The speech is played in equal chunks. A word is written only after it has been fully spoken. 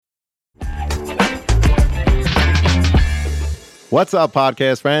What's up,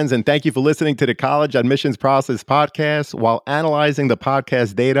 podcast friends? And thank you for listening to the College Admissions Process podcast. While analyzing the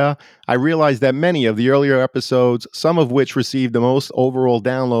podcast data, I realized that many of the earlier episodes, some of which received the most overall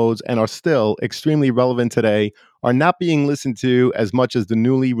downloads and are still extremely relevant today, are not being listened to as much as the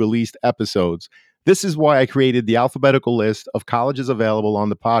newly released episodes. This is why I created the alphabetical list of colleges available on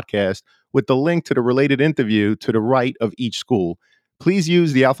the podcast with the link to the related interview to the right of each school. Please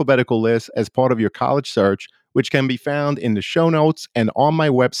use the alphabetical list as part of your college search, which can be found in the show notes and on my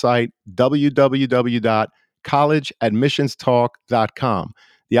website, www.collegeadmissionstalk.com.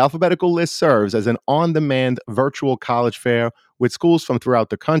 The alphabetical list serves as an on-demand virtual college fair with schools from throughout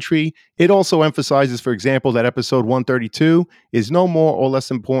the country. It also emphasizes, for example, that episode 132 is no more or less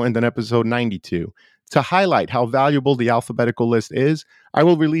important than episode 92. To highlight how valuable the alphabetical list is, I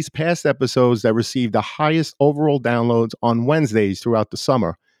will release past episodes that receive the highest overall downloads on Wednesdays throughout the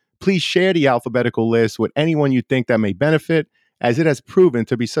summer. Please share the alphabetical list with anyone you think that may benefit, as it has proven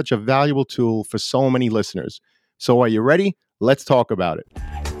to be such a valuable tool for so many listeners. So are you ready? Let's talk about it.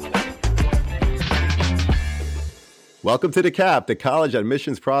 Welcome to the CAP, the College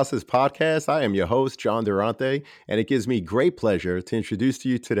Admissions Process podcast. I am your host, John Durante, and it gives me great pleasure to introduce to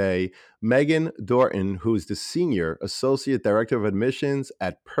you today Megan Dorton, who is the Senior Associate Director of Admissions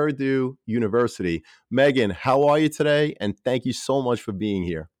at Purdue University. Megan, how are you today? And thank you so much for being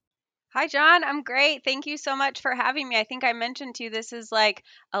here. Hi, John. I'm great. Thank you so much for having me. I think I mentioned to you this is like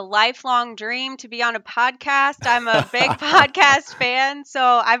a lifelong dream to be on a podcast. I'm a big podcast fan, so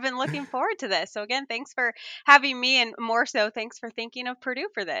I've been looking forward to this. So, again, thanks for having me, and more so, thanks for thinking of Purdue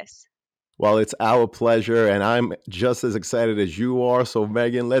for this. Well, it's our pleasure, and I'm just as excited as you are. So,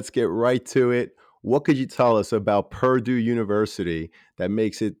 Megan, let's get right to it. What could you tell us about Purdue University that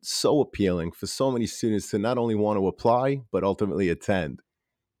makes it so appealing for so many students to not only want to apply, but ultimately attend?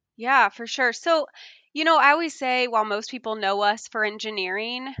 Yeah, for sure. So, I always say while most people know us for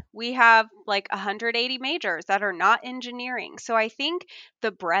engineering, we have like 180 majors that are not engineering. So I think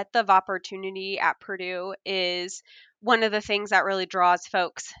the breadth of opportunity at Purdue is one of the things that really draws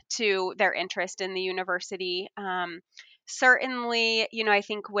folks to their interest in the university. Certainly, I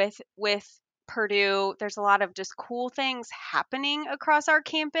think with Purdue, there's a lot of just cool things happening across our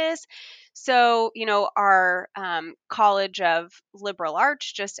campus. So, our College of Liberal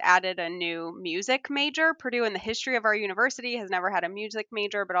Arts just added a new music major. Purdue, in the history of our university, has never had a music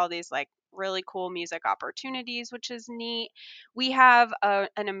major, but all these like really cool music opportunities, which is neat. We have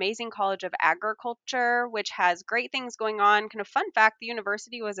an amazing College of Agriculture, which has great things going on. Kind of fun fact, the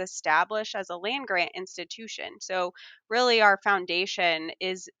university was established as a land grant institution. So, really, our foundation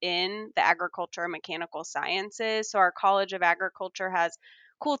is in the agriculture and mechanical sciences. So, our College of Agriculture has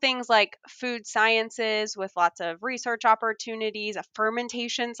cool things like food sciences with lots of research opportunities, a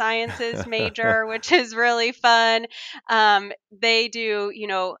fermentation sciences major, which is really fun. They do,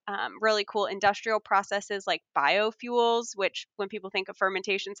 really cool industrial processes like biofuels, which when people think of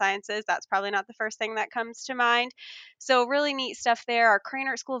fermentation sciences, that's probably not the first thing that comes to mind. So, really neat stuff there. Our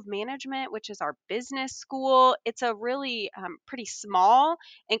Cranert School of Management, which is our business school, it's a really pretty small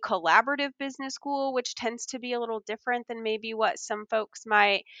and collaborative business school, which tends to be a little different than maybe what some folks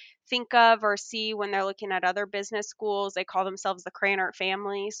might think of or see when they're looking at other business schools. They call themselves the Cranert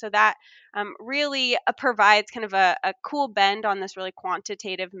family. So that really provides kind of a cool bend on this really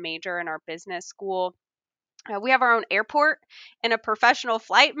quantitative major in our business school. We have our own airport and a professional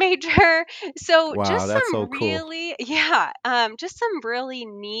flight major. So Wow, just that's so some cool. really, just some really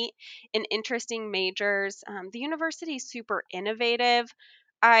neat and interesting majors. The university is super innovative.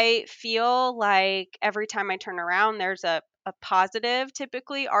 I feel like every time I turn around, there's a positive,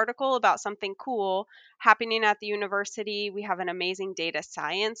 typically, article about something cool happening at the university. We have an amazing data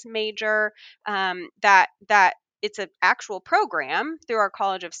science major that it's an actual program through our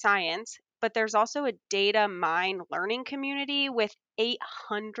College of Science, but there's also a data mine learning community with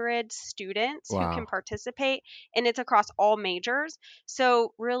 800 students who can Wow. participate, and it's across all majors.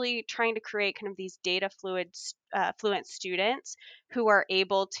 So really trying to create kind of these fluent students who are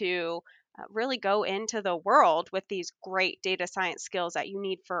able to really go into the world with these great data science skills that you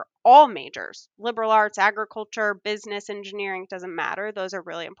need for all majors: liberal arts, agriculture, business, engineering, doesn't matter. Those are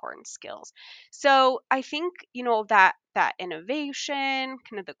really important skills. So I think, that innovation,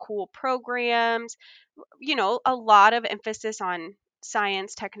 kind of the cool programs, a lot of emphasis on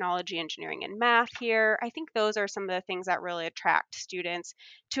science, technology, engineering, and math here. I think those are some of the things that really attract students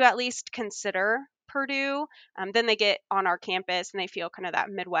to at least consider Purdue. Then they get on our campus and they feel kind of that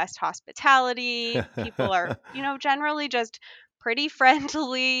Midwest hospitality. People are, generally just pretty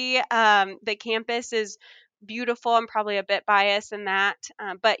friendly. The campus is beautiful. I'm probably a bit biased in that.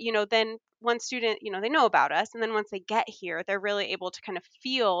 But, then one student, they know about us, and then once they get here, they're really able to kind of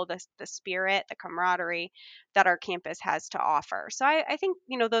feel the spirit, the camaraderie that our campus has to offer. So I think,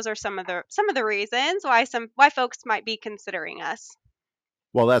 those are some of the reasons why folks might be considering us.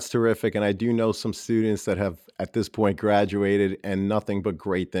 Well, that's terrific, and I do know some students that have, at this point, graduated and nothing but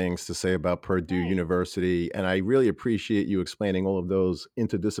great things to say about Purdue Right. University, and I really appreciate you explaining all of those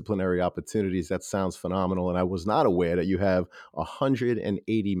interdisciplinary opportunities. That sounds phenomenal, and I was not aware that you have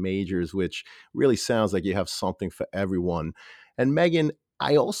 180 majors, which really sounds like you have something for everyone. And Megan,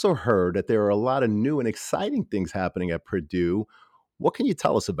 I also heard that there are a lot of new and exciting things happening at Purdue. What can you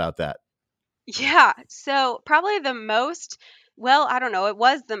tell us about that? Yeah. So probably well, I don't know. It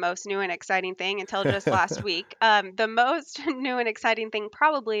was the most new and exciting thing until just last week. The most new and exciting thing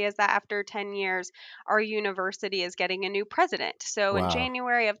probably is that after 10 years, our university is getting a new president. So in Wow.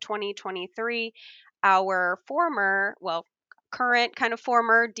 January of 2023, our current kind of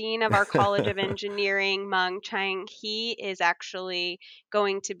former dean of our College of Engineering, Meng Chang, he is actually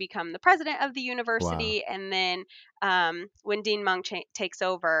going to become the president of the Wow. university. And then when Dean Mung takes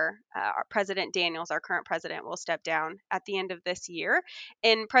over, our President Daniels, our current president, will step down at the end of this year.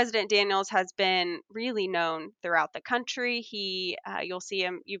 And President Daniels has been really known throughout the country. You'll see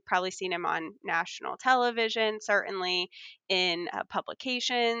him, you've probably seen him on national television, certainly in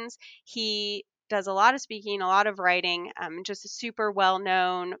publications. He does a lot of speaking, a lot of writing, just super well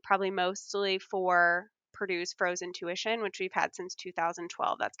known, probably mostly for Purdue's Frozen Tuition, which we've had since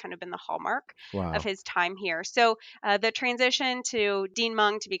 2012. That's kind of been the hallmark of Wow. his time here. So the transition to Dean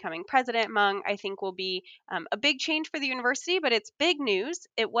Mung to becoming President Mung, I think, will be a big change for the university, but it's big news.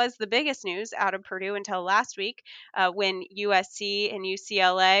 It was the biggest news out of Purdue until last week when USC and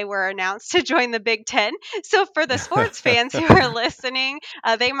UCLA were announced to join the Big Ten. So for the sports fans who are listening,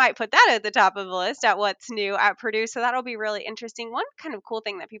 they might put that at the top of the list at what's new at Purdue. So that'll be really interesting. One kind of cool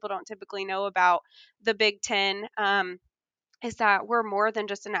thing that people don't typically know about the Big Ten. Is that we're more than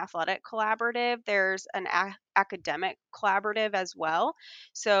just an athletic collaborative. There's an academic collaborative as well.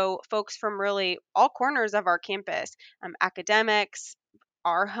 So, folks from really all corners of our campus, academics,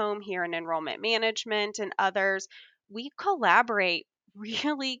 our home here in enrollment management, and others, we collaborate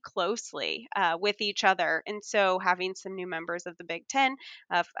really closely with each other. And so, having some new members of the Big Ten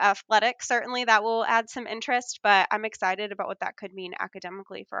of athletics, certainly that will add some interest, but I'm excited about what that could mean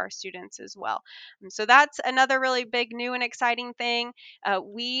academically for our students as well. So that's another really big, new, and exciting thing.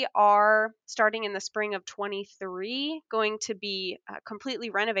 We are starting in the spring of 23 going to be completely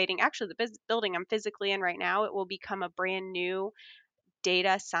renovating. Actually, the building I'm physically in right now, it will become a brand new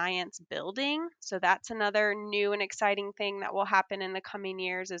data science building. So that's another new and exciting thing that will happen in the coming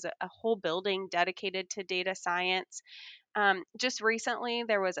years is a whole building dedicated to data science. Just recently,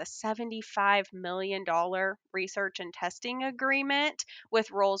 there was a $75 million research and testing agreement with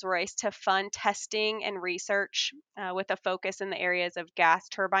Rolls Royce to fund testing and research with a focus in the areas of gas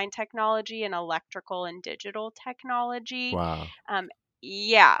turbine technology and electrical and digital technology. Wow. Um,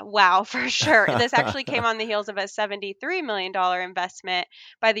 yeah, wow, for sure. This actually came on the heels of a $73 million investment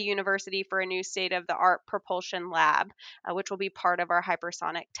by the university for a new state of the art propulsion lab, which will be part of our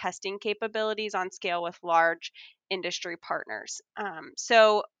hypersonic testing capabilities on scale with large industry partners.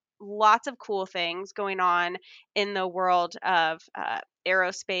 So lots of cool things going on in the world of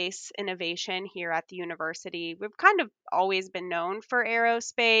aerospace innovation here at the university. We've kind of always been known for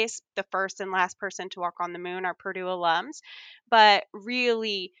aerospace. The first and last person to walk on the moon are Purdue alums, but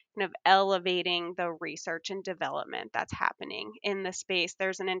really kind of elevating the research and development that's happening in the space.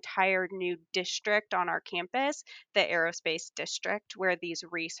 There's an entire new district on our campus, the aerospace district, where these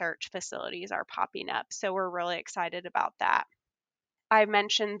research facilities are popping up. So we're really excited about that. I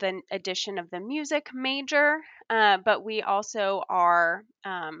mentioned the addition of the music major, but we also are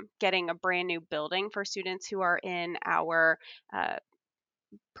getting a brand new building for students who are in our uh,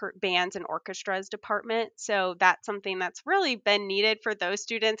 bands and orchestras department. So that's something that's really been needed for those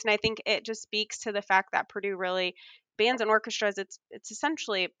students. And I think it just speaks to the fact that Purdue really bands and orchestras, it's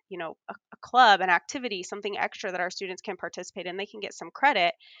essentially, a club, an activity, something extra that our students can participate in. They can get some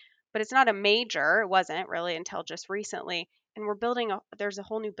credit, but it's not a major. It wasn't really until just recently. And there's a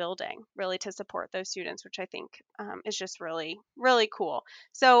whole new building really to support those students, which I think is just really, really cool.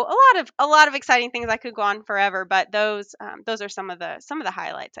 So a lot of exciting things. I could go on forever, but those are some of the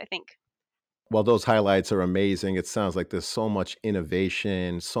highlights, I think. Well, those highlights are amazing. It sounds like there's so much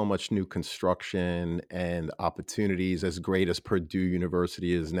innovation, so much new construction and opportunities. As great as Purdue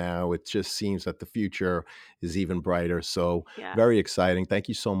University is now, it just seems that the future is even brighter. So, Yeah. very exciting. Thank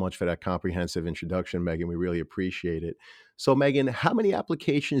you so much for that comprehensive introduction, Megan. We really appreciate it. So, Megan, how many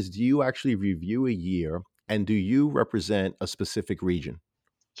applications do you actually review a year? And do you represent a specific region?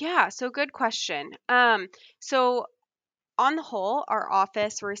 Yeah, so good question. So on the whole, our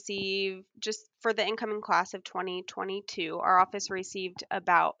office received, just for the incoming class of 2022, our office received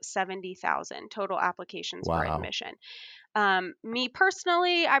about 70,000 total applications for Wow. admission. Me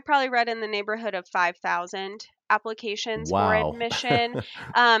personally, I probably read in the neighborhood of 5,000 applications for Wow. admission.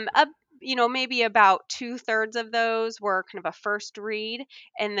 A, maybe about two-thirds of those were kind of a first read,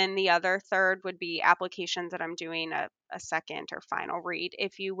 and then the other third would be applications that I'm doing a second or final read,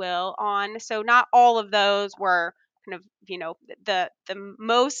 if you will, on. So not all of those were kind of the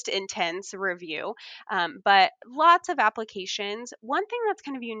most intense review, but lots of applications. One thing that's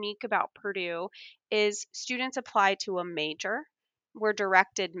kind of unique about Purdue is students apply to a major. We're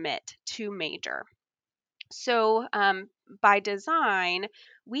direct admit to major. So, by design,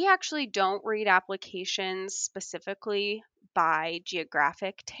 we actually don't read applications specifically by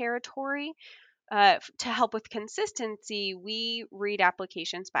geographic territory. To help with consistency, we read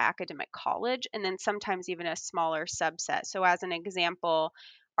applications by academic college and then sometimes even a smaller subset. So, as an example,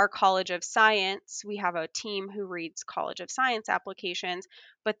 our College of Science, we have a team who reads College of Science applications,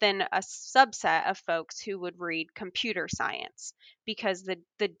 but then a subset of folks who would read computer science because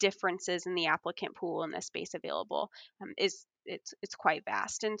the differences in the applicant pool and the space available is it's quite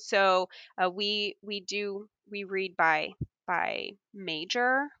vast. And so we read by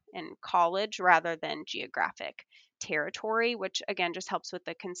major and college rather than geographic territory, which again just helps with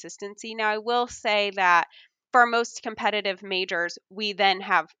the consistency. Now, I will say that for our most competitive majors, we then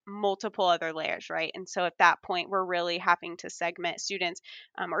have multiple other layers, right? And so at that point, we're really having to segment students,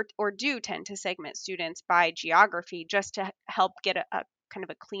 or do tend to segment students by geography just to help get a kind of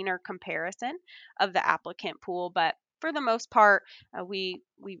a cleaner comparison of the applicant pool. But for the most part, we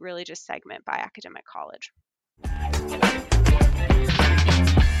really just segment by academic college.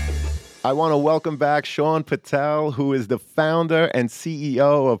 I want to welcome back Sean Patel, who is the founder and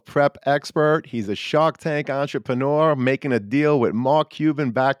CEO of Prep Expert. He's a Shark Tank entrepreneur making a deal with Mark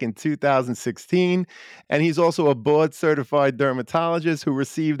Cuban back in 2016. And he's also a board certified dermatologist who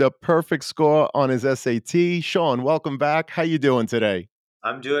received a perfect score on his SAT. Sean, welcome back. How you doing today?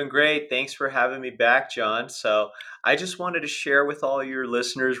 I'm doing great. Thanks for having me back, John. So, I just wanted to share with all your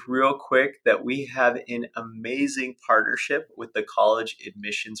listeners real quick that we have an amazing partnership with the College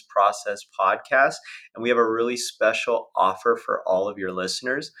Admissions Process podcast, and we have a really special offer for all of your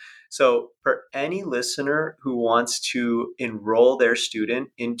listeners. So, for any listener who wants to enroll their student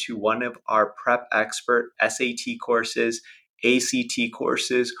into one of our Prep Expert SAT courses, ACT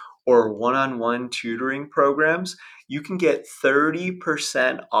courses, or one on one tutoring programs, you can get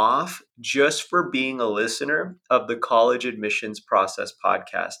 30% off just for being a listener of the College Admissions Process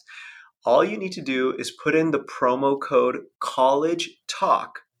podcast. All you need to do is put in the promo code College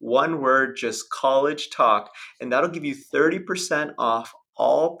Talk, one word, just College Talk, and that'll give you 30% off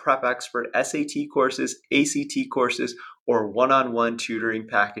all Prep Expert SAT courses, ACT courses, or one on one tutoring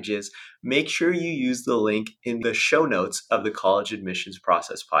packages. Make sure you use the link in the show notes of the College Admissions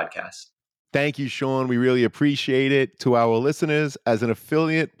Process podcast. Thank you, Sean. We really appreciate it. To our listeners, as an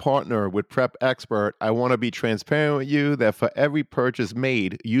affiliate partner with Prep Expert, I want to be transparent with you that for every purchase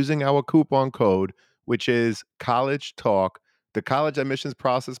made using our coupon code, which is College Talk, the College Admissions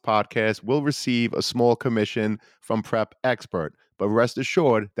Process podcast will receive a small commission from Prep Expert. But rest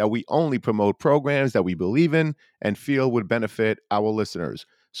assured that we only promote programs that we believe in and feel would benefit our listeners.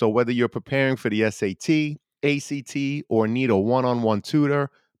 So whether you're preparing for the SAT, ACT, or need a one on one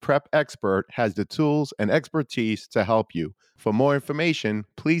tutor, Prep Expert has the tools and expertise to help you. For more information,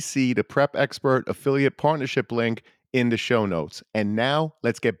 please see the Prep Expert affiliate partnership link in the show notes. And now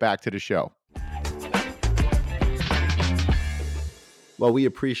let's get back to the show. Well, we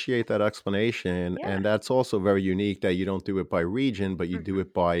appreciate that explanation. Yeah. And that's also very unique that you don't do it by region, but you do hmm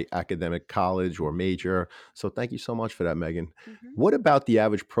it by academic college or major. So thank you so much for that, Megan. hmm What about the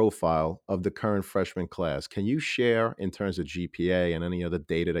average profile of the current freshman class? Can you share, in terms of GPA and any other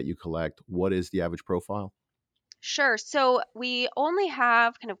data that you collect, what is the average profile? Sure. So we only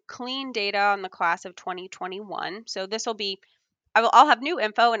have kind of clean data on the class of 2021. So this will be I'll have new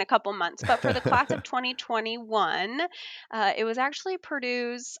info in a couple months, but for the class of 2021, it was actually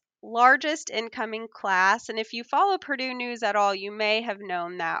Purdue's largest incoming class. And if you follow Purdue news at all, you may have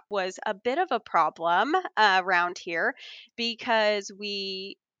known that was a bit of a problem around here because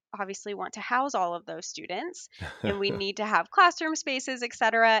we obviously want to house all of those students and we need to have classroom spaces, et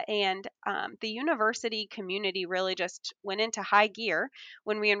cetera. And the university community really just went into high gear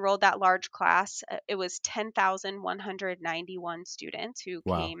when we enrolled that large class. It was 10,191 students who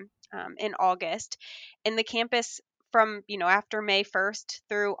Wow. came in August. And the campus, from after May 1st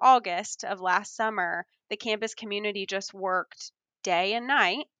through August of last summer, the campus community just worked day and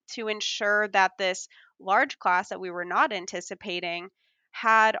night to ensure that this large class that we were not anticipating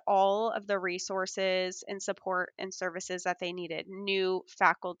had all of the resources and support and services that they needed. New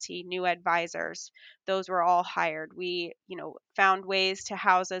faculty, new advisors, those were all hired. We, found ways to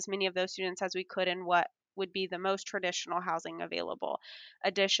house as many of those students as we could in what would be the most traditional housing available.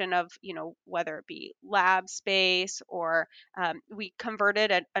 Addition of, whether it be lab space or we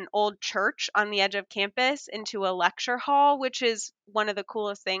converted an old church on the edge of campus into a lecture hall, which is one of the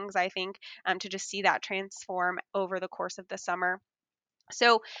coolest things, I think, to just see that transform over the course of the summer.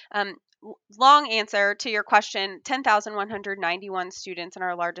 So, long answer to your question, 10,191 students in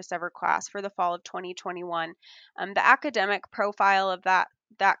our largest ever class for the fall of 2021. The academic profile of that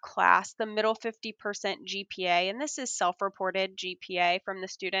class, the middle 50% GPA, and this is self-reported GPA from the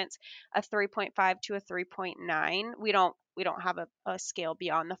students, a 3.5 to a 3.9. We don't have a scale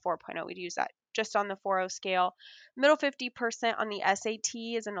beyond the 4.0. We'd use that just on the 4.0 scale. Middle 50% on the SAT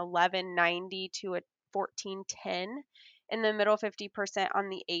is an 1190 to a 1410. In the middle 50% on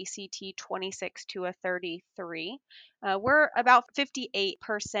the ACT, 26 to a 33. We're about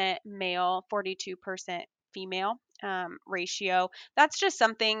 58% male, 42% female ratio. That's just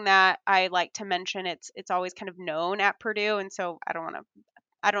something that I like to mention. It's always kind of known at Purdue, and so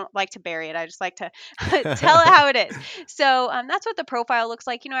I don't like to bury it. I just like to tell it how it is. So that's what the profile looks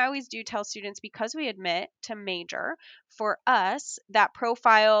like. I always do tell students, because we admit to major, for us, that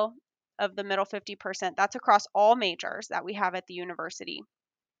profile of the middle 50%, that's across all majors that we have at the university.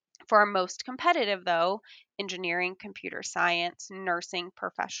 For our most competitive, though, engineering, computer science, nursing,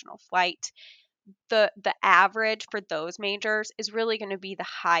 professional flight, the average for those majors is really going to be the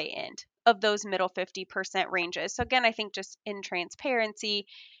high end of those middle 50% ranges. So again, I think just in transparency,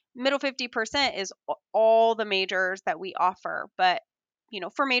 middle 50% is all the majors that we offer, but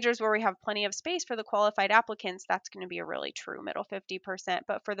for majors where we have plenty of space for the qualified applicants, that's going to be a really true middle 50%.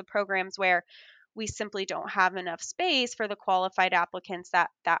 But for the programs where we simply don't have enough space for the qualified applicants, that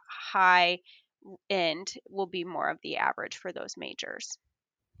high end will be more of the average for those majors.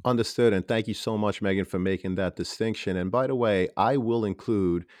 Understood. And thank you so much, Megan, for making that distinction. And by the way, I will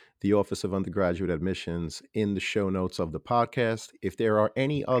include the Office of Undergraduate Admissions in the show notes of the podcast. If there are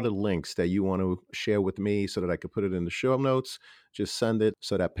any other Great. links that you want to share with me so that I could put it in the show notes, just send it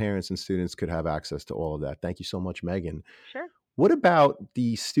so that parents and students could have access to all of that. Thank you so much, Megan. Sure. What about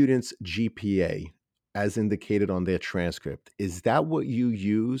the student's GPA as indicated on their transcript? Is that what you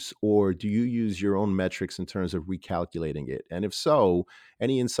use, or do you use your own metrics in terms of recalculating it? And if so,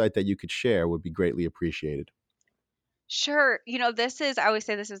 any insight that you could share would be greatly appreciated. Sure. I always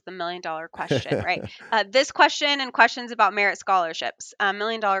say this is the $1 million question, right? This question and questions about merit scholarships, $1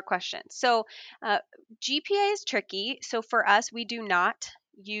 million question. So, uh, GPA is tricky. So, for us, we do not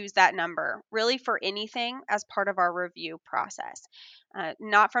use that number really for anything as part of our review process,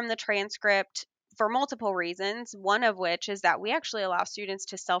 not from the transcript for multiple reasons. One of which is that we actually allow students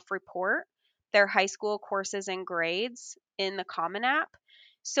to self report their high school courses and grades in the Common App.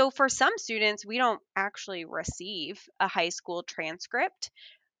 So for some students, we don't actually receive a high school transcript.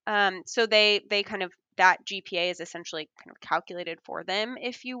 So they kind of that GPA is essentially kind of calculated for them,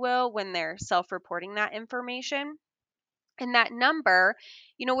 if you will, when they're self-reporting that information. And that number,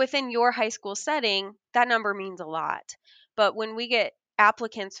 within your high school setting, that number means a lot. But when we get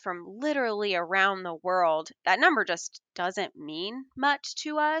applicants from literally around the world, that number just doesn't mean much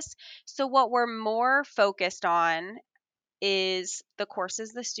to us. So what we're more focused on is the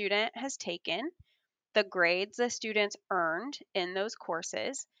courses the student has taken, the grades the students earned in those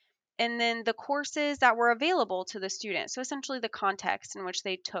courses, and then the courses that were available to the student. So essentially the context in which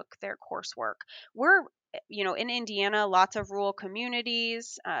they took their coursework. We're in Indiana, lots of rural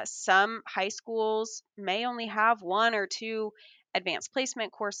communities. Some high schools may only have one or two advanced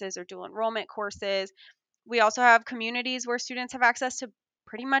placement courses or dual enrollment courses. We also have communities where students have access to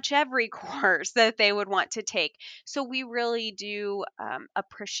pretty much every course that they would want to take. So we really do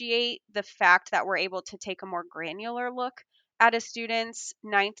appreciate the fact that we're able to take a more granular look at a student's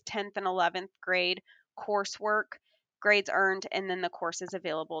ninth, 10th, and 11th grade coursework, grades earned, and then the courses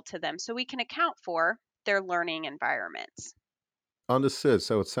available to them. So we can account for their learning environments. Understood.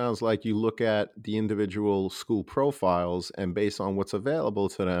 So it sounds like you look at the individual school profiles, and based on what's available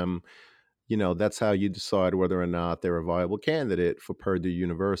to them, that's how you decide whether or not they're a viable candidate for Purdue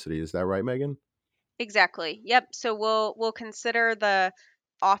University. Is that right, Megan? Exactly. Yep. So we'll consider the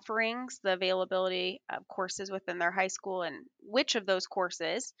offerings, the availability of courses within their high school, and which of those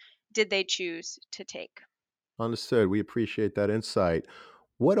courses did they choose to take. Understood. We appreciate that insight.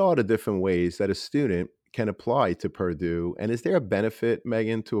 What are the different ways that a student can apply to Purdue? And is there a benefit,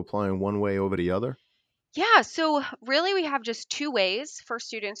 Megan, to applying one way over the other? Yeah, so really we have just two ways for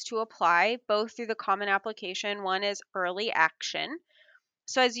students to apply, both through the common application. One is early action.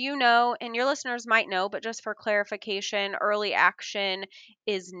 So, as you know, and your listeners might know, but just for clarification, early action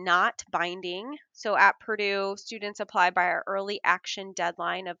is not binding. So, at Purdue, students apply by our early action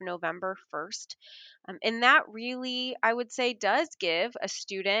deadline of November 1st. And that really, I would say, does give a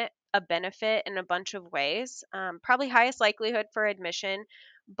student a benefit in a bunch of ways. Probably highest likelihood for admission,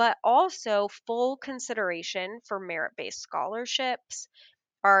 but also full consideration for merit based scholarships.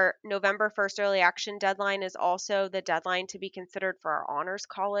 Our November 1st early action deadline is also the deadline to be considered for our honors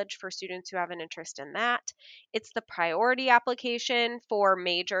college for students who have an interest in that. It's the priority application for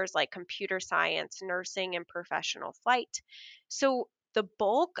majors like computer science, nursing, and professional flight. So the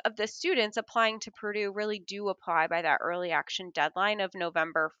bulk of the students applying to Purdue really do apply by that early action deadline of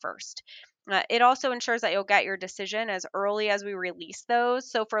November 1st. It also ensures that you'll get your decision as early as we release those.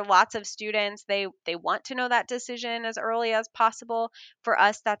 So for lots of students, they want to know that decision as early as possible. For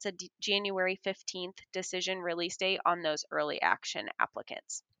us, that's a January 15th decision release date on those early action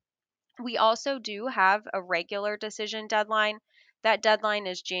applicants. We also do have a regular decision deadline. That deadline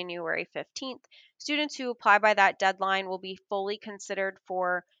is January 15th. Students who apply by that deadline will be fully considered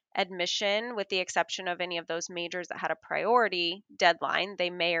for admission, with the exception of any of those majors that had a priority deadline. They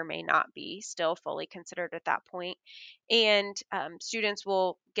may or may not be still fully considered at that point. And students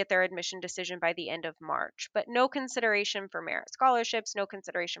will get their admission decision by the end of March, but no consideration for merit scholarships, no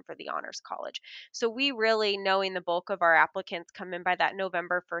consideration for the honors college. So we really, knowing the bulk of our applicants come in by that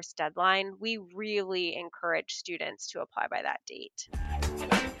November 1st deadline, we really encourage students to apply by that date.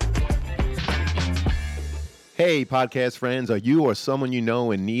 Hey, podcast friends, are you or someone you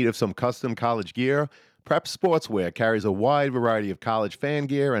know in need of some custom college gear? Prep Sportswear carries a wide variety of college fan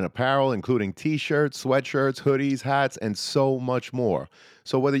gear and apparel, including t shirts, sweatshirts, hoodies, hats, and so much more.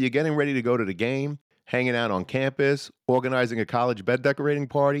 So, whether you're getting ready to go to the game, hanging out on campus, organizing a college bed decorating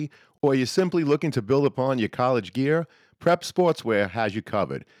party, or you're simply looking to build upon your college gear, Prep Sportswear has you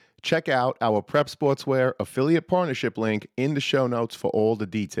covered. Check out our Prep Sportswear affiliate partnership link in the show notes for all the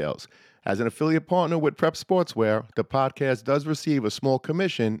details. As an affiliate partner with Prep Sportswear, the podcast does receive a small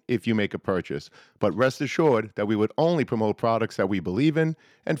commission if you make a purchase. But rest assured that we would only promote products that we believe in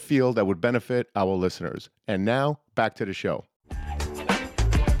and feel that would benefit our listeners. And now, back to the show.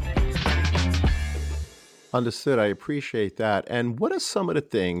 Understood. I appreciate that. And what are some of the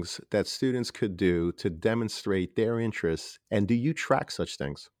things that students could do to demonstrate their interests? And do you track such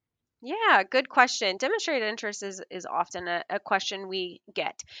things? Yeah, good question. Demonstrated interest is often a question we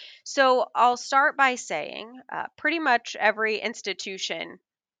get. So I'll start by saying pretty much every institution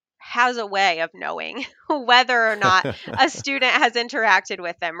has a way of knowing whether or not a student has interacted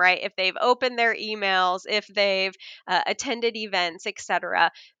with them, right? If they've opened their emails, if they've attended events,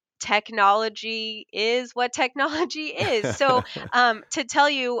 etc. Technology is what technology is. So, to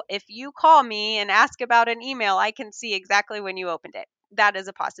tell you, if you call me and ask about an email, I can see exactly when you opened it. That is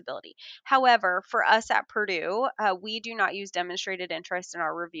a possibility. However, for us at Purdue, we do not use demonstrated interest in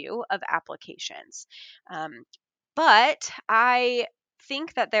our review of applications. Um, but I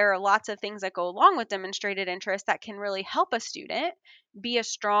think that there are lots of things that go along with demonstrated interest that can really help a student be a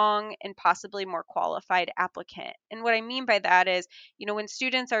strong and possibly more qualified applicant. And what I mean by that is, when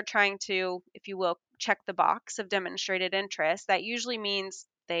students are trying to, if you will, check the box of demonstrated interest, that usually means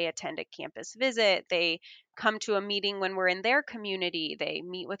they attend a campus visit, they come to a meeting when we're in their community, they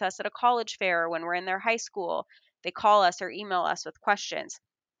meet with us at a college fair when we're in their high school, they call us or email us with questions.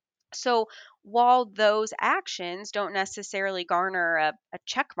 So while those actions don't necessarily garner a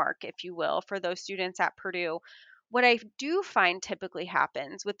check mark, if you will, for those students at Purdue, what I do find typically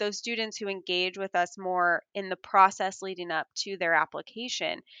happens with those students who engage with us more in the process leading up to their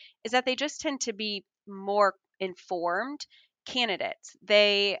application is that they just tend to be more informed candidates.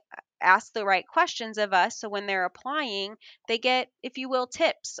 They ask the right questions of us. So when they're applying, they get, if you will,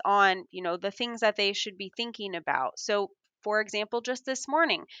 tips on, the things that they should be thinking about. So for example, just this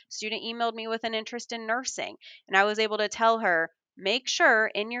morning, student emailed me with an interest in nursing, and I was able to tell her, make sure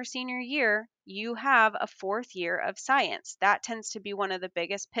in your senior year you have a fourth year of science. That tends to be one of the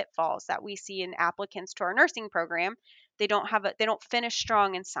biggest pitfalls that we see in applicants to our nursing program. They don't finish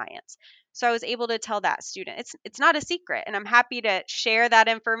strong in science. So I was able to tell that student, it's not a secret, and I'm happy to share that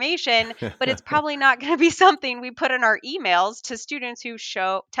information, but it's probably not going to be something we put in our emails to students who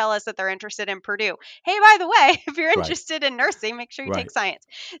tell us that they're interested in Purdue. Hey, by the way, if you're Right, interested in nursing, make sure you take right. science.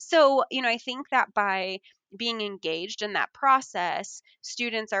 So, I think that by being engaged in that process,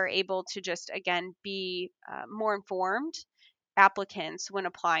 students are able to just, again, be more informed applicants when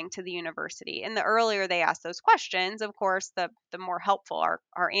applying to the university. And the earlier they ask those questions, of course, the more helpful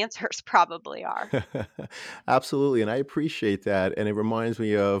our answers probably are. Absolutely. And I appreciate that. And it reminds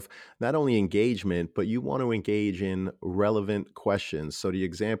me of not only engagement, but you want to engage in relevant questions. So, the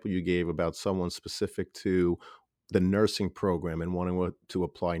example you gave about someone specific to the nursing program and wanting to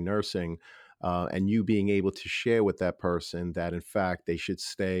apply nursing, and you being able to share with that person that, in fact, they should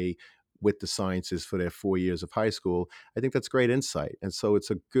stay with the sciences for their 4 years of high school. I think that's great insight. And so,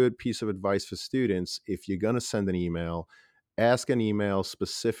 it's a good piece of advice for students. If you're going to send an email, ask an email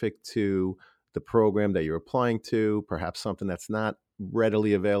specific to the program that you're applying to, perhaps something that's not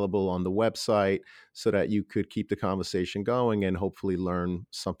readily available on the website, so that you could keep the conversation going and hopefully learn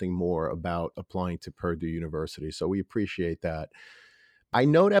something more about applying to Purdue University. So we appreciate that. I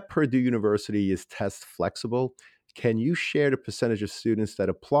know that Purdue University is test flexible. Can you share the percentage of students that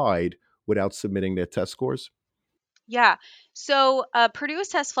applied without submitting their test scores? Yeah. So Purdue is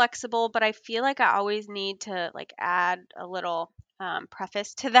test flexible, but I feel like I always need to like add a little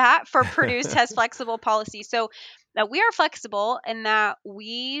preface to that for Purdue's test flexible policy. So we are flexible in that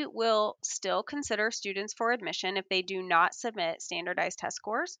we will still consider students for admission if they do not submit standardized test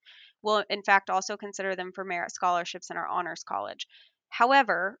scores. We'll in fact also consider them for merit scholarships in our honors college.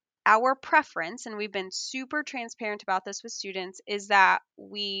 However, our preference, and we've been super transparent about this with students, is that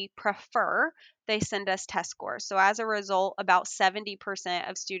we prefer they send us test scores. So as a result, about 70%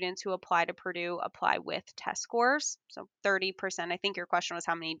 of students who apply to Purdue apply with test scores. So 30%, I think your question was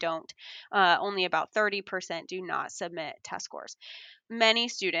how many don't. Only about 30% do not submit test scores. Many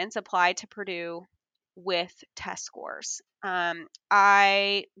students apply to Purdue with test scores.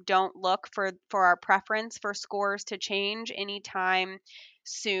 I don't look for our preference for scores to change anytime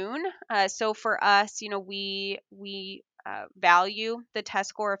soon. So for us, we value the test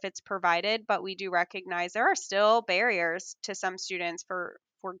score if it's provided, but we do recognize there are still barriers to some students for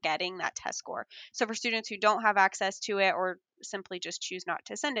getting that test score. So for students who don't have access to it or simply just choose not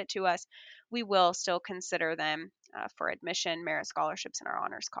to send it to us, we will still consider them for admission, merit scholarships in our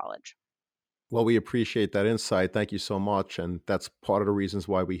honors college. Well, we appreciate that insight. Thank you so much. And that's part of the reasons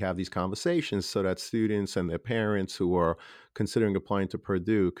why we have these conversations, so that students and their parents who are considering applying to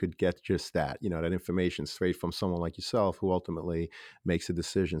Purdue could get just that, that information straight from someone like yourself who ultimately makes a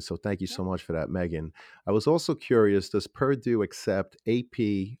decision. So thank you Yep. so much for that, Megan. I was also curious, does Purdue accept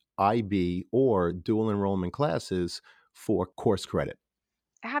AP, IB, or dual enrollment classes for course credit?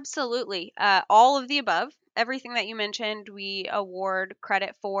 Absolutely. All of the above, everything that you mentioned, we award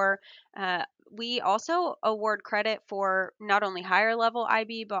credit for. We also award credit for not only higher level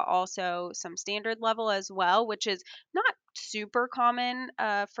IB, but also some standard level as well, which is not super common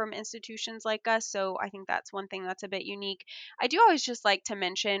from institutions like us. So I think that's one thing that's a bit unique. I do always just like to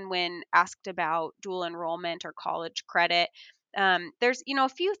mention when asked about dual enrollment or college credit, there's a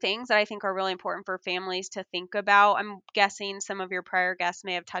few things that I think are really important for families to think about. I'm guessing some of your prior guests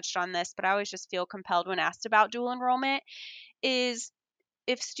may have touched on this, but I always just feel compelled when asked about dual enrollment is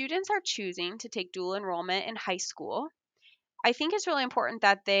if students are choosing to take dual enrollment in high school, I think it's really important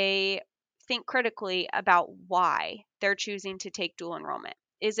that they think critically about why they're choosing to take dual enrollment.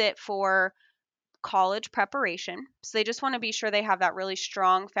 Is it for college preparation? So they just want to be sure they have that really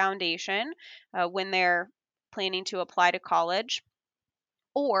strong foundation when they're planning to apply to college,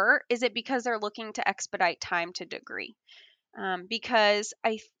 or is it because they're looking to expedite time to degree? Because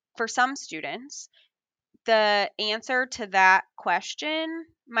for some students, the answer to that question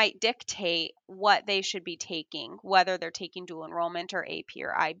might dictate what they should be taking, whether they're taking dual enrollment or AP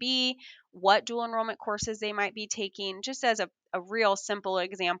or IB, what dual enrollment courses they might be taking. Just as a real simple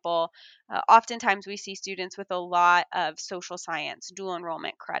example, oftentimes we see students with a lot of social science dual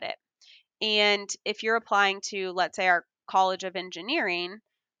enrollment credit. And if you're applying to, let's say, our College of Engineering,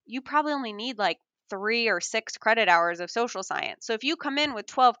 you probably only need like 3 or 6 credit hours of social science. So if you come in with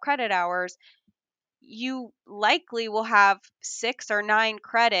 12 credit hours, you likely will have 6 or 9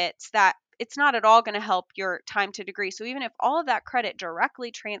 credits that it's not at all going to help your time to degree. So even if all of that credit directly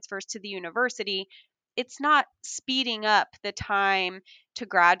transfers to the university, it's not speeding up the time to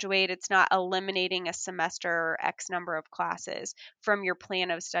graduate. It's not eliminating a semester or X number of classes from your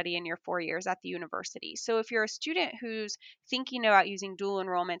plan of study in your 4 years at the university. So if you're a student who's thinking about using dual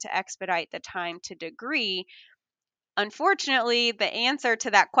enrollment to expedite the time to degree, unfortunately, the answer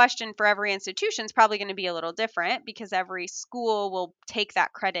to that question for every institution is probably going to be a little different because every school will take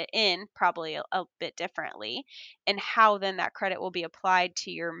that credit in probably a bit differently. And how then that credit will be applied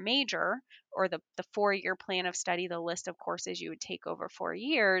to your major or the 4 year plan of study, the list of courses you would take over 4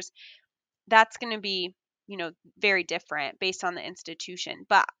 years, that's going to be very different based on the institution.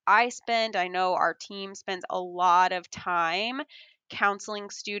 But I know our team spends a lot of time counseling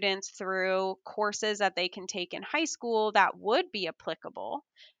students through courses that they can take in high school that would be applicable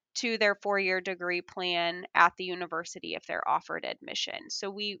to their 4-year degree plan at the university if they're offered admission. So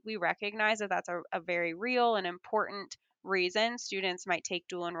we recognize that that's a very real and important reason students might take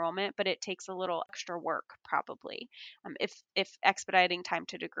dual enrollment, but it takes a little extra work probably, if expediting time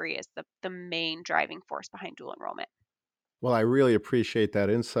to degree is the main driving force behind dual enrollment. Well, I really appreciate that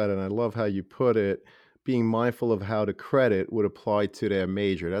insight, and I love how you put it. Being mindful of how the credit would apply to their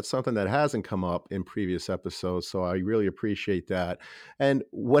major. That's something that hasn't come up in previous episodes, so I really appreciate that. And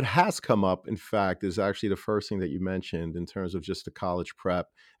what has come up, in fact, is actually the first thing that you mentioned in terms of just the college prep.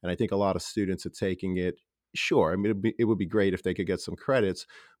 And I think a lot of students are taking it. Sure, I mean, it would be great if they could get some credits,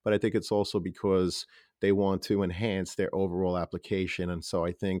 but I think it's also because they want to enhance their overall application. And so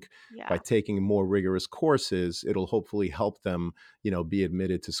I think by Yeah. taking more rigorous courses, it'll hopefully help them, be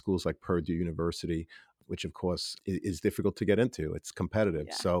admitted to schools like Purdue University, which of course is difficult to get into. It's competitive.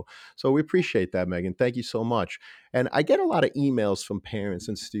 Yeah. So we appreciate that, Megan. Thank you so much. And I get a lot of emails from parents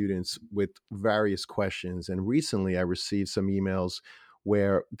and students with various questions. And recently I received some emails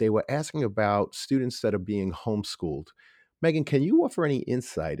where they were asking about students that are being homeschooled. Megan, can you offer any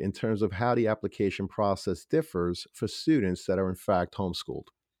insight in terms of how the application process differs for students that are in fact homeschooled?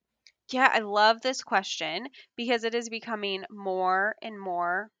 Yeah, I love this question because it is becoming more and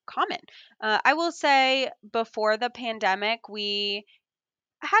more common. I will say before the pandemic, we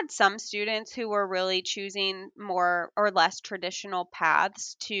had some students who were really choosing more or less traditional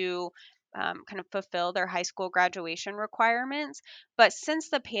paths to kind of fulfill their high school graduation requirements. But since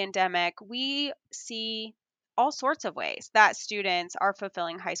the pandemic, we see all sorts of ways that students are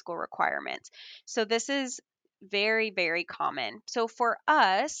fulfilling high school requirements. So this is very, very common. So for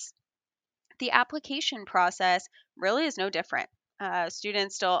us, the application process really is no different.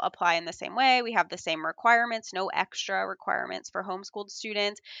 Students still apply in the same way. We have the same requirements, no extra requirements for homeschooled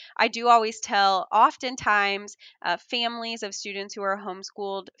students. I do always tell, oftentimes, families of students who are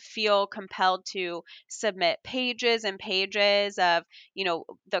homeschooled feel compelled to submit pages and pages of,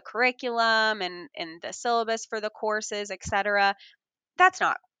 the curriculum and the syllabus for the courses, etc. That's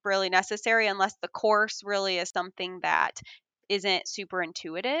not really necessary unless the course really is something that isn't super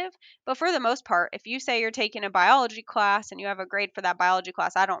intuitive. But for the most part, if you say you're taking a biology class and you have a grade for that biology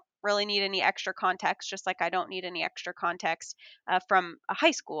class, I don't really need any extra context, just like I don't need any extra context from a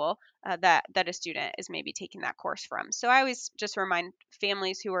high school that a student is maybe taking that course from. So I always just remind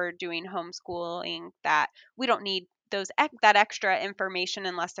families who are doing homeschooling that we don't need that extra information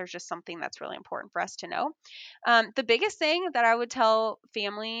unless there's just something that's really important for us to know. The biggest thing that I would tell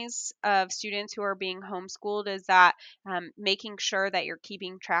families of students who are being homeschooled is that making sure that you're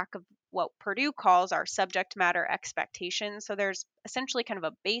keeping track of what Purdue calls our subject matter expectations. So there's essentially kind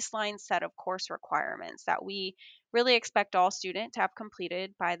of a baseline set of course requirements that we really expect all students to have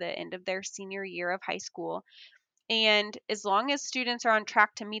completed by the end of their senior year of high school. And as long as students are on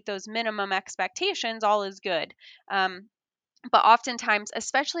track to meet those minimum expectations, all is good. But oftentimes,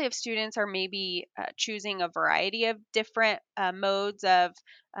 especially if students are maybe choosing a variety of different modes of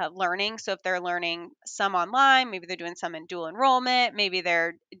learning, so if they're learning some online, maybe they're doing some in dual enrollment, maybe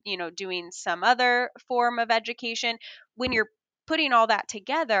they're doing some other form of education. When you're putting all that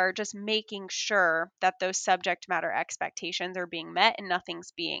together, just making sure that those subject matter expectations are being met and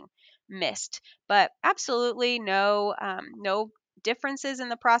nothing's being missed. But absolutely no differences in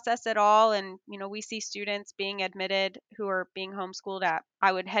the process at all. And we see students being admitted who are being homeschooled at,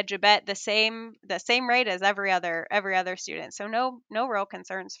 I would hedge a bet, the same rate as every other student. So no real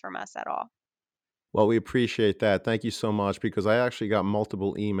concerns from us at all. Well, we appreciate that. Thank you so much because I actually got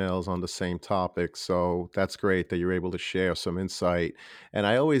multiple emails on the same topic. So that's great that you're able to share some insight. And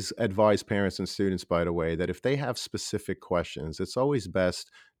I always advise parents and students, by the way, that if they have specific questions, it's always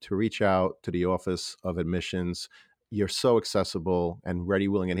best to reach out to the Office of Admissions. You're so accessible and ready,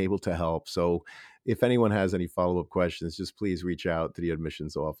 willing, and able to help. So if anyone has any follow up questions, just please reach out to the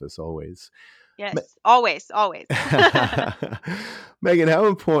admissions office always. Yes, always. Megan, how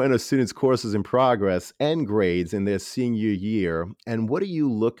important are students' courses in progress and grades in their senior year? And what are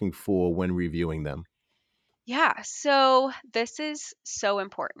you looking for when reviewing them? Yeah, so this is so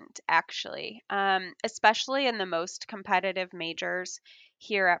important, actually, especially in the most competitive majors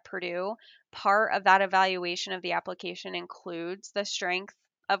here at Purdue. Part of that evaluation of the application includes the strength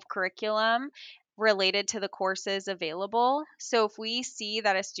of curriculum related to the courses available. So if we see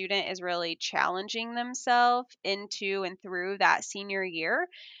that a student is really challenging themselves into and through that senior year,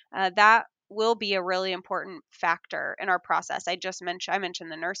 that will be a really important factor in our process. I mentioned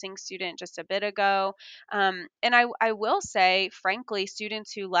the nursing student just a bit ago. And I will say, frankly,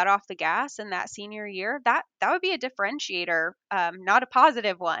 students who let off the gas in that senior year, that would be a differentiator, not a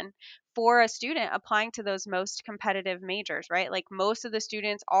positive one, for a student applying to those most competitive majors, right? Like most of the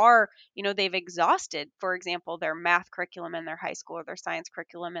students are, they've exhausted, for example, their math curriculum in their high school or their science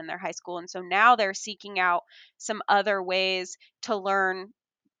curriculum in their high school. And so now they're seeking out some other ways to learn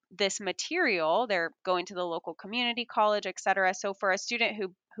this material. They're going to the local community college, et cetera. So for a student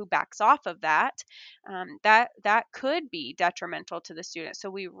who backs off of that, that could be detrimental to the student. So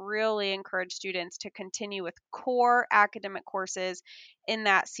we really encourage students to continue with core academic courses in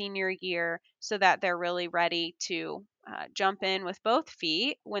that senior year so that they're really ready to jump in with both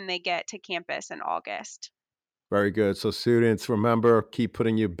feet when they get to campus in August. Very good. So students, remember, keep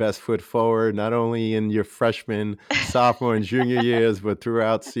putting your best foot forward, not only in your freshman, sophomore, and junior years, but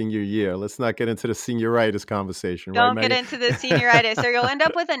throughout senior year. Let's not get into the senioritis conversation, right, Don't get Megan? into the senioritis or you'll end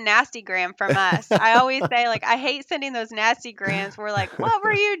up with a nasty gram from us. I always say, like, I hate sending those nasty grams. We're like, what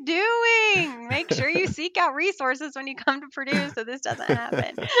were you doing? Make sure you seek out resources when you come to Purdue so this doesn't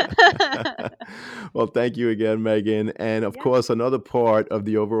happen. Well, thank you again, Megan. And of Yeah. course, another part of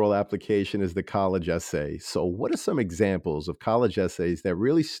the overall application is the college essay. So, what are some examples of college essays that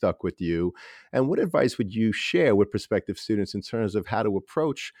really stuck with you? And what advice would you share with prospective students in terms of how to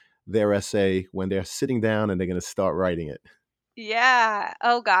approach their essay when they're sitting down and they're going to start writing it? Yeah.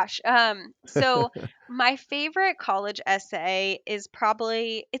 Oh gosh. So my favorite college essay is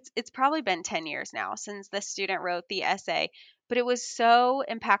probably it's probably been 10 years now since the student wrote the essay, but it was so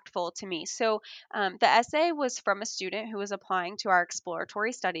impactful to me. So the essay was from a student who was applying to our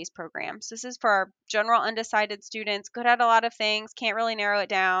exploratory studies program. So this is for our general undecided students, good at a lot of things, can't really narrow it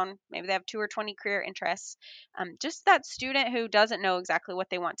down. Maybe they have 2 or 20 career interests. Just that student who doesn't know exactly what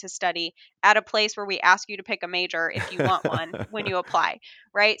they want to study at a place where we ask you to pick a major if you want one when you apply,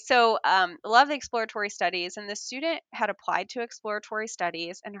 right? So, love the exploratory studies. And the student had applied to exploratory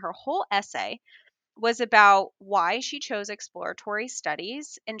studies, and her whole essay was about why she chose exploratory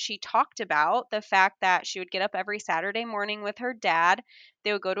studies. And she talked about the fact that she would get up every Saturday morning with her dad.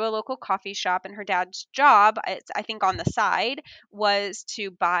 They would go to a local coffee shop, and her dad's job, I think on the side, was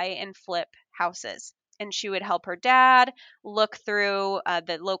to buy and flip houses. And she would help her dad look through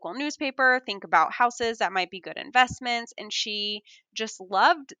the local newspaper, think about houses that might be good investments. And she just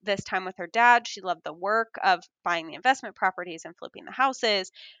loved this time with her dad. She loved the work of buying the investment properties and flipping the houses.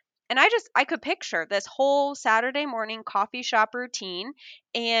 And I could picture this whole Saturday morning coffee shop routine,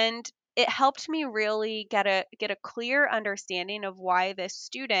 and it helped me really get a clear understanding of why this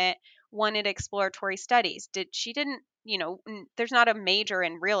student wanted exploratory studies. She didn't, there's not a major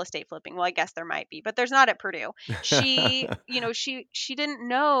in real estate flipping. Well, I guess there might be, but there's not at Purdue. She didn't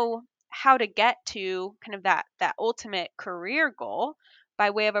know how to get to kind of that ultimate career goal by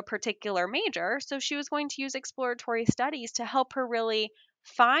way of a particular major. So she was going to use exploratory studies to help her really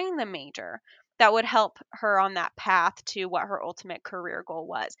find the major that would help her on that path to what her ultimate career goal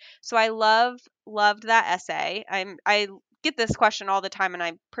was. So I loved that essay. I get this question all the time, and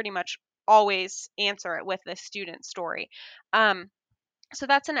I pretty much always answer it with this student story. Um, so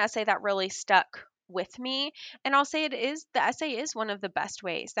that's an essay that really stuck with me. And I'll say the essay is one of the best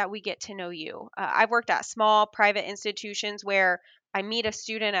ways that we get to know you. I've worked at small private institutions where I meet a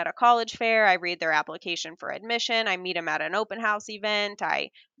student at a college fair, I read their application for admission, I meet them at an open house event,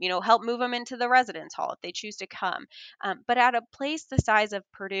 I, help move them into the residence hall if they choose to come. But at a place the size of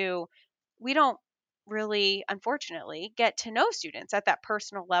Purdue, we don't really, unfortunately, get to know students at that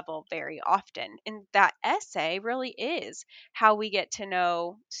personal level very often. And that essay really is how we get to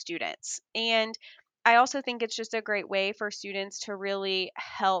know students. And I also think it's just a great way for students to really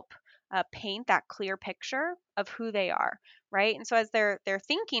help paint that clear picture of who they are, right? And so as they're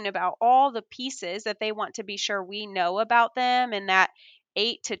thinking about all the pieces that they want to be sure we know about them, and that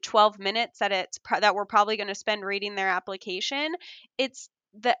 8 to 12 minutes that we're probably going to spend reading their application, it's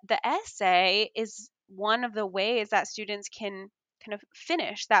the essay is one of the ways that students can kind of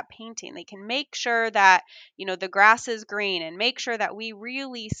finish that painting. They can make sure that, the grass is green, and make sure that we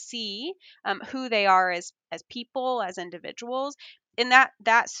really see who they are as people, as individuals. And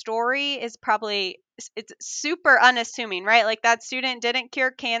that story is probably, it's super unassuming, right? Like that student didn't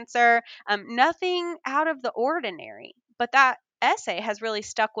cure cancer, nothing out of the ordinary. But that essay has really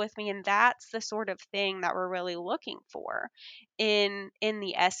stuck with me, and that's the sort of thing that we're really looking for in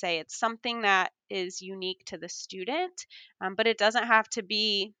the essay. It's something that is unique to the student, but it doesn't have to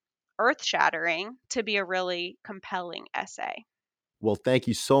be earth shattering to be a really compelling essay. Well, thank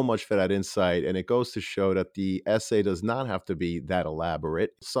you so much for that insight. And it goes to show that the essay does not have to be that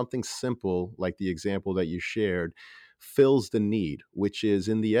elaborate. Something simple, like the example that you shared, fills the need, which is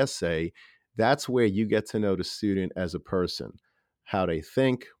in the essay. That's where you get to know the student as a person, how they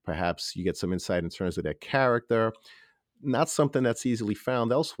think. Perhaps you get some insight in terms of their character, not something that's easily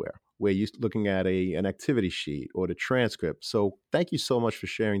found elsewhere where you're looking at an activity sheet or the transcript. So thank you so much for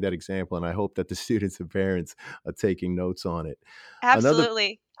sharing that example, and I hope that the students and parents are taking notes on it. Another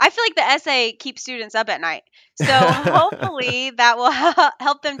Absolutely. I feel like the essay keeps students up at night. So hopefully that will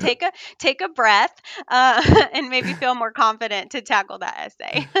help them take a breath, and maybe feel more confident to tackle that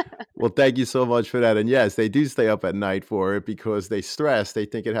essay. Well, thank you so much for that. And yes, they do stay up at night for it because they stress. They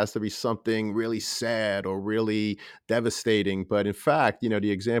think it has to be something really sad or really devastating. But in fact, the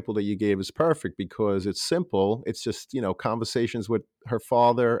example that you gave is perfect because it's simple. It's just, conversations with her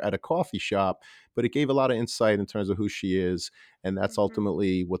father at a coffee shop, but it gave a lot of insight in terms of who she is. And that's Mhm.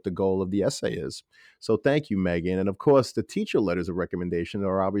 ultimately what the goal of the essay is. So thank you, Megan. And of course, the teacher letters of recommendation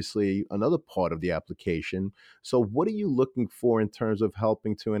are obviously another part of the application. So, what are you looking for in terms of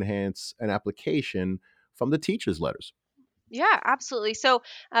helping to enhance an application from the teacher's letters? Yeah, absolutely. So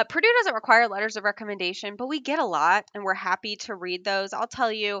Purdue doesn't require letters of recommendation, but we get a lot, and we're happy to read those. I'll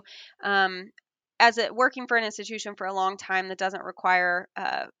tell you, um, as a working for an institution for a long time that doesn't require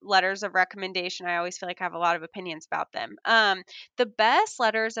letters of recommendation, I always feel like I have a lot of opinions about them. The best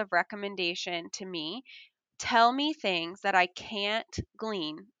letters of recommendation to me tell me things that I can't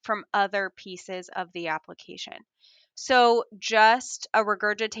glean from other pieces of the application. So, just a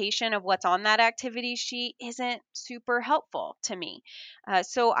regurgitation of what's on that activity sheet isn't super helpful to me.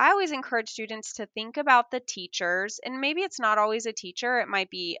 So, I always encourage students to think about the teachers, and maybe it's not always a teacher, it might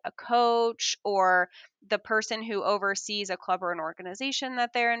be a coach or the person who oversees a club or an organization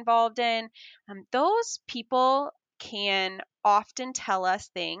that they're involved in. Those people can often tell us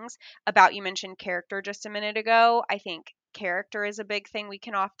things about, you mentioned character just a minute ago. I think character is a big thing we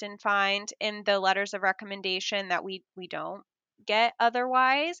can often find in the letters of recommendation that we don't get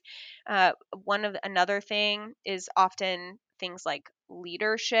otherwise. Another thing is often things like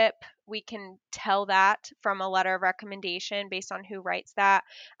leadership. We can tell that from a letter of recommendation based on who writes that.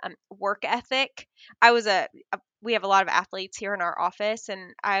 Work ethic. I was we have a lot of athletes here in our office,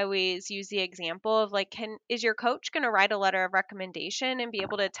 and I always use the example of like, can is your coach going to write a letter of recommendation and be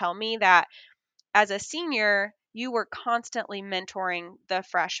able to tell me that as a senior, you were constantly mentoring the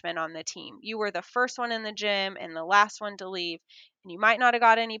freshmen on the team. You were the first one in the gym and the last one to leave. And you might not have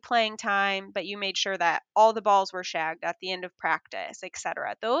got any playing time, but you made sure that all the balls were shagged at the end of practice,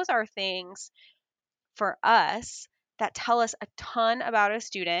 etc. Those are things for us that tell us a ton about a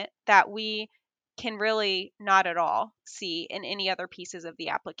student that we can really not at all see in any other pieces of the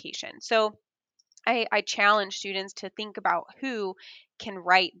application. So I challenge students to think about who can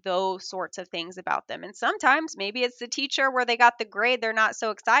write those sorts of things about them. And sometimes maybe it's the teacher where they got the grade they're not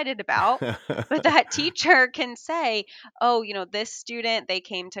so excited about. But that teacher can say, oh, this student, they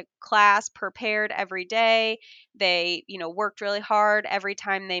came to class prepared every day. They, worked really hard. Every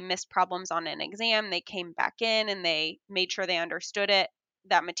time they missed problems on an exam, they came back in and they made sure they understood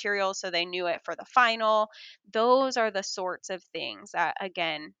that material so they knew it for the final. Those are the sorts of things that,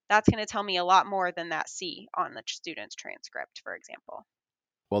 again, that's going to tell me a lot more than that C on the student's transcript, for example.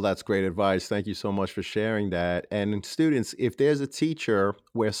 Well, that's great advice. Thank you so much for sharing that. And students, if there's a teacher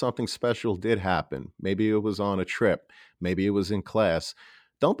where something special did happen, maybe it was on a trip, maybe it was in class,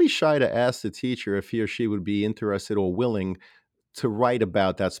 don't be shy to ask the teacher if he or she would be interested or willing to write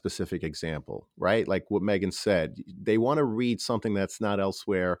about that specific example, right? Like what Megan said, they want to read something that's not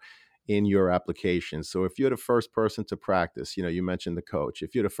elsewhere in your application. So if you're the first person to practice, you mentioned the coach.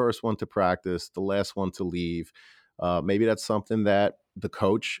 If you're the first one to practice, the last one to leave, maybe that's something that the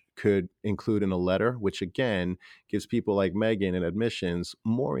coach could include in a letter, which again gives people like Megan and admissions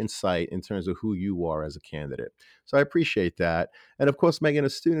more insight in terms of who you are as a candidate. So I appreciate that. And of course, Megan, a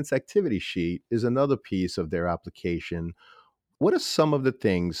student's activity sheet is another piece of their application. What are some of the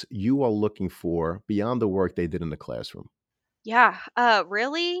things you are looking for beyond the work they did in the classroom? Yeah,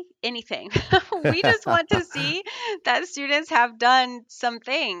 really anything. We just want to see that students have done some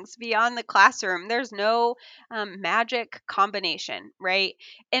things beyond the classroom. There's no magic combination, right?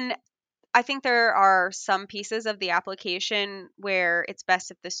 And I think there are some pieces of the application where it's best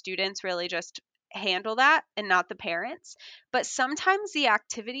if the students really just handle that and not the parents. But sometimes the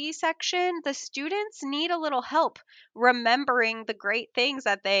activity section, the students need a little help remembering the great things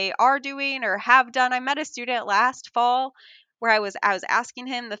that they are doing or have done. I met a student last fall. where I was asking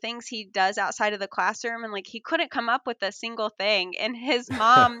him the things he does outside of the classroom, and like he couldn't come up with a single thing. And his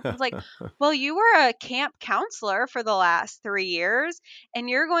mom was like, "Well, you were a camp counselor for the last 3 years, and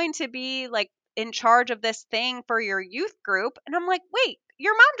you're going to be like in charge of this thing for your youth group." And I'm like, "Wait,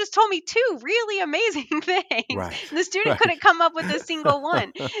 your mom just told me two really amazing things." Right. And the student Right. couldn't come up with a single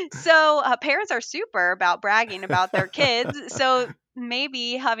one. So parents are super about bragging about their kids. So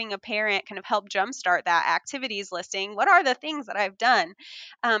maybe having a parent kind of help jumpstart that activities listing. What are the things that I've done?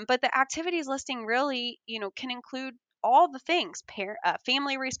 But the activities listing really, can include all the things: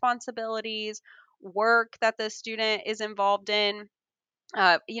 family responsibilities, work that the student is involved in.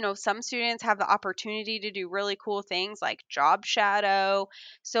 Some students have the opportunity to do really cool things like job shadow.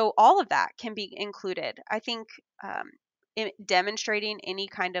 So all of that can be included. I think demonstrating any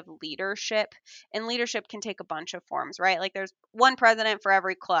kind of leadership, and leadership can take a bunch of forms, right? Like there's one president for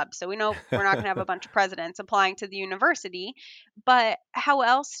every club. So we know we're not going to have a bunch of presidents applying to the university, but how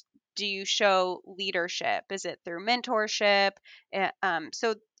else do you show leadership? Is it through mentorship?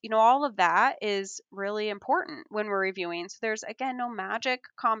 So all of that is really important when we're reviewing. So there's, again, no magic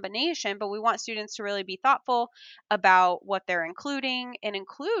combination, but we want students to really be thoughtful about what they're including and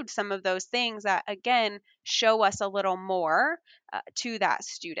include some of those things that, again, show us a little more to that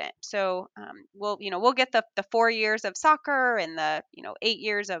student. So we'll get the 4 years of soccer and the 8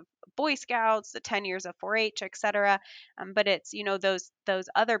 years of Boy Scouts, the 10 years of 4-H, etc. But it's those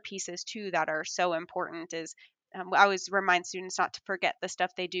other pieces too that are so important. Is I always remind students not to forget the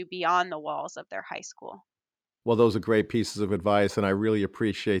stuff they do beyond the walls of their high school. Well, those are great pieces of advice, and I really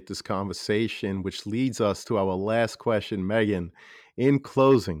appreciate this conversation, which leads us to our last question, Megan. In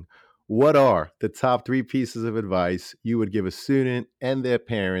closing, what are the top three pieces of advice you would give a student and their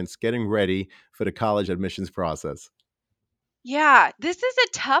parents getting ready for the college admissions process? Yeah, this is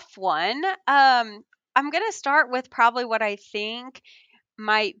a tough one. I'm going to start with probably what I think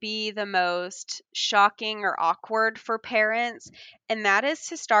might be the most shocking or awkward for parents, and that is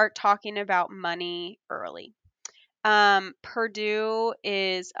to start talking about money early. Purdue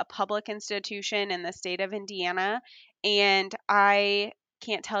is a public institution in the state of Indiana, and I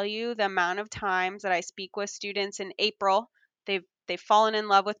can't tell you the amount of times that I speak with students in April. They've fallen in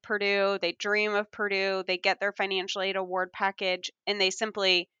love with Purdue, they dream of Purdue, they get their financial aid award package, and they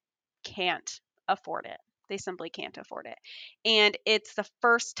simply can't afford it. They simply can't afford it. And it's the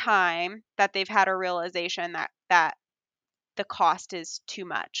first time that they've had a realization that the cost is too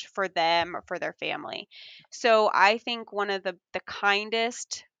much for them or for their family. So I think one of the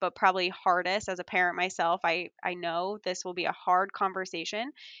kindest but probably hardest, as a parent myself, I know this will be a hard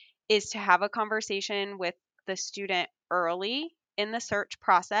conversation, is to have a conversation with the student early in the search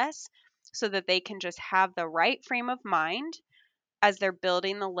process so that they can just have the right frame of mind as they're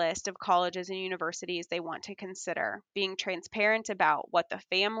building the list of colleges and universities they want to consider, being transparent about what the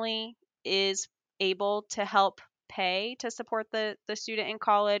family is able to help pay to support the student in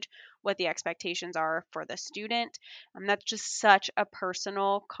college, what the expectations are for the student. That's just such a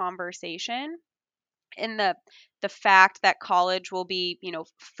personal conversation. And the fact that college will be,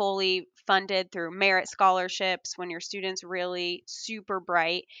 fully funded through merit scholarships when your student's really super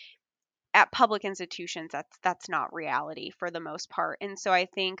bright, at public institutions, that's not reality for the most part. And so I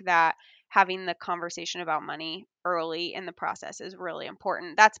think that having the conversation about money early in the process is really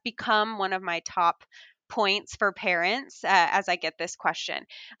important. That's become one of my top points for parents as I get this question.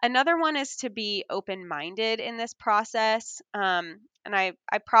 Another one is to be open-minded in this process. And I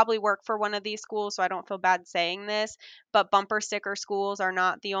probably work for one of these schools, so I don't feel bad saying this, but bumper sticker schools are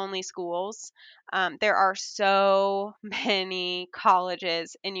not the only schools. There are so many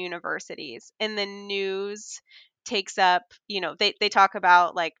colleges and universities, and the news takes up, they talk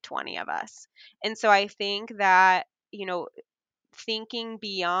about like 20 of us. And so I think that, thinking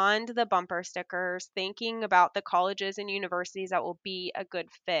beyond the bumper stickers, thinking about the colleges and universities that will be a good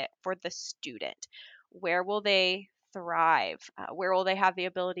fit for the student. Where will they thrive? Where will they have the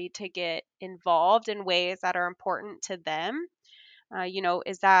ability to get involved in ways that are important to them?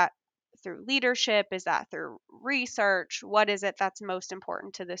 Is that through leadership? Is that through research? What is it that's most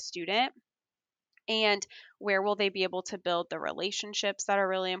important to the student? And where will they be able to build the relationships that are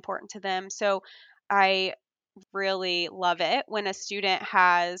really important to them? So I really love it when a student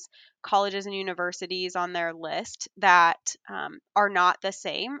has colleges and universities on their list that are not the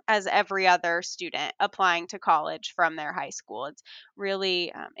same as every other student applying to college from their high school. It's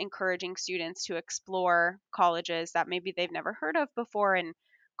really encouraging students to explore colleges that maybe they've never heard of before, and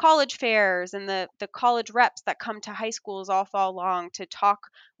college fairs and the college reps that come to high schools all fall along to talk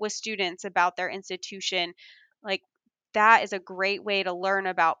with students about their institution. Like, that is a great way to learn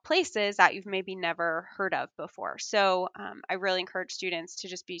about places that you've maybe never heard of before. So I really encourage students to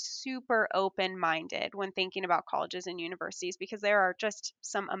just be super open-minded when thinking about colleges and universities, because there are just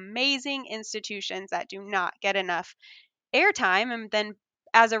some amazing institutions that do not get enough airtime, and then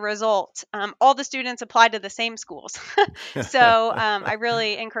as a result, all the students apply to the same schools. So I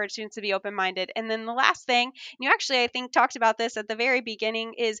really encourage students to be open-minded. And then the last thing, you actually, I think, talked about this at the very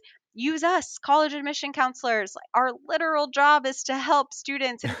beginning, is use us, college admission counselors. Like, our literal job is to help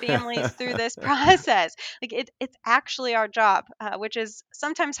students and families through this process. Like, it's actually our job, which is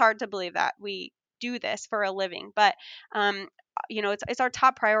sometimes hard to believe that we do this for a living. But it's our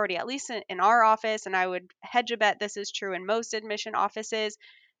top priority, at least in our office. And I would hedge a bet this is true in most admission offices.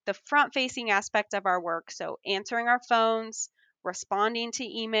 The front facing aspect of our work, so answering our phones, responding to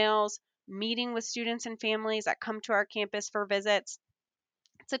emails, meeting with students and families that come to our campus for visits,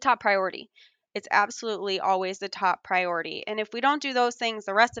 it's a top priority. It's absolutely always the top priority. And if we don't do those things,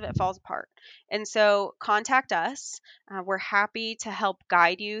 the rest of it falls apart. And so contact us. We're happy to help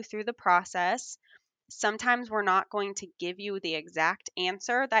guide you through the process. Sometimes we're not going to give you the exact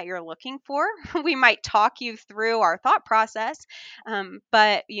answer that you're looking for. We might talk you through our thought process,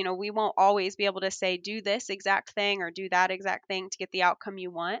 but we won't always be able to say do this exact thing or do that exact thing to get the outcome you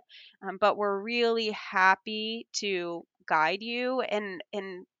want. But we're really happy to guide you. And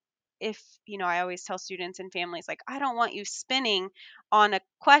if I always tell students and families, like, I don't want you spinning on a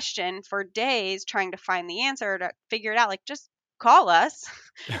question for days trying to find the answer to figure it out. Like, just call us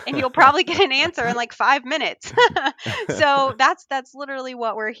and you'll probably get an answer in like 5 minutes. So that's literally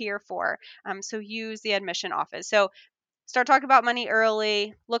what we're here for. So use the admission office. So start talking about money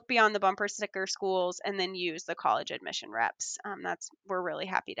early, look beyond the bumper sticker schools, and then use the college admission reps. We're really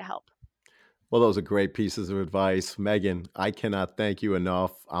happy to help. Well, those are great pieces of advice. Megan, I cannot thank you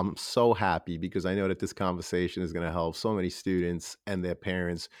enough. I'm so happy because I know that this conversation is going to help so many students and their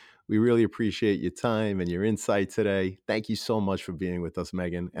parents. We really appreciate your time and your insight today. Thank you so much for being with us,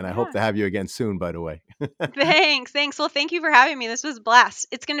 Megan. And I hope Yeah. to have you again soon, by the way. Thanks. Well, thank you for having me. This was a blast.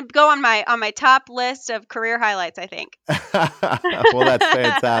 It's going to go on my top list of career highlights, I think. Well, that's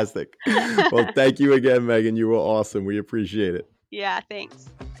fantastic. Well, thank you again, Megan. You were awesome. We appreciate it. Yeah, thanks.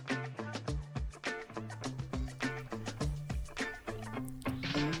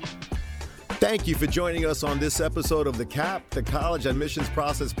 Thank you for joining us on this episode of the CAP, the College Admissions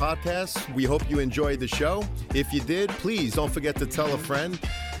Process Podcast. We hope you enjoyed the show. If you did, please don't forget to tell a friend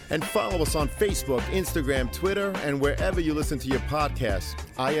and follow us on Facebook, Instagram, Twitter, and wherever you listen to your podcasts.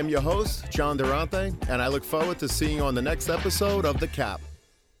 I am your host, John Durante, and I look forward to seeing you on the next episode of the CAP.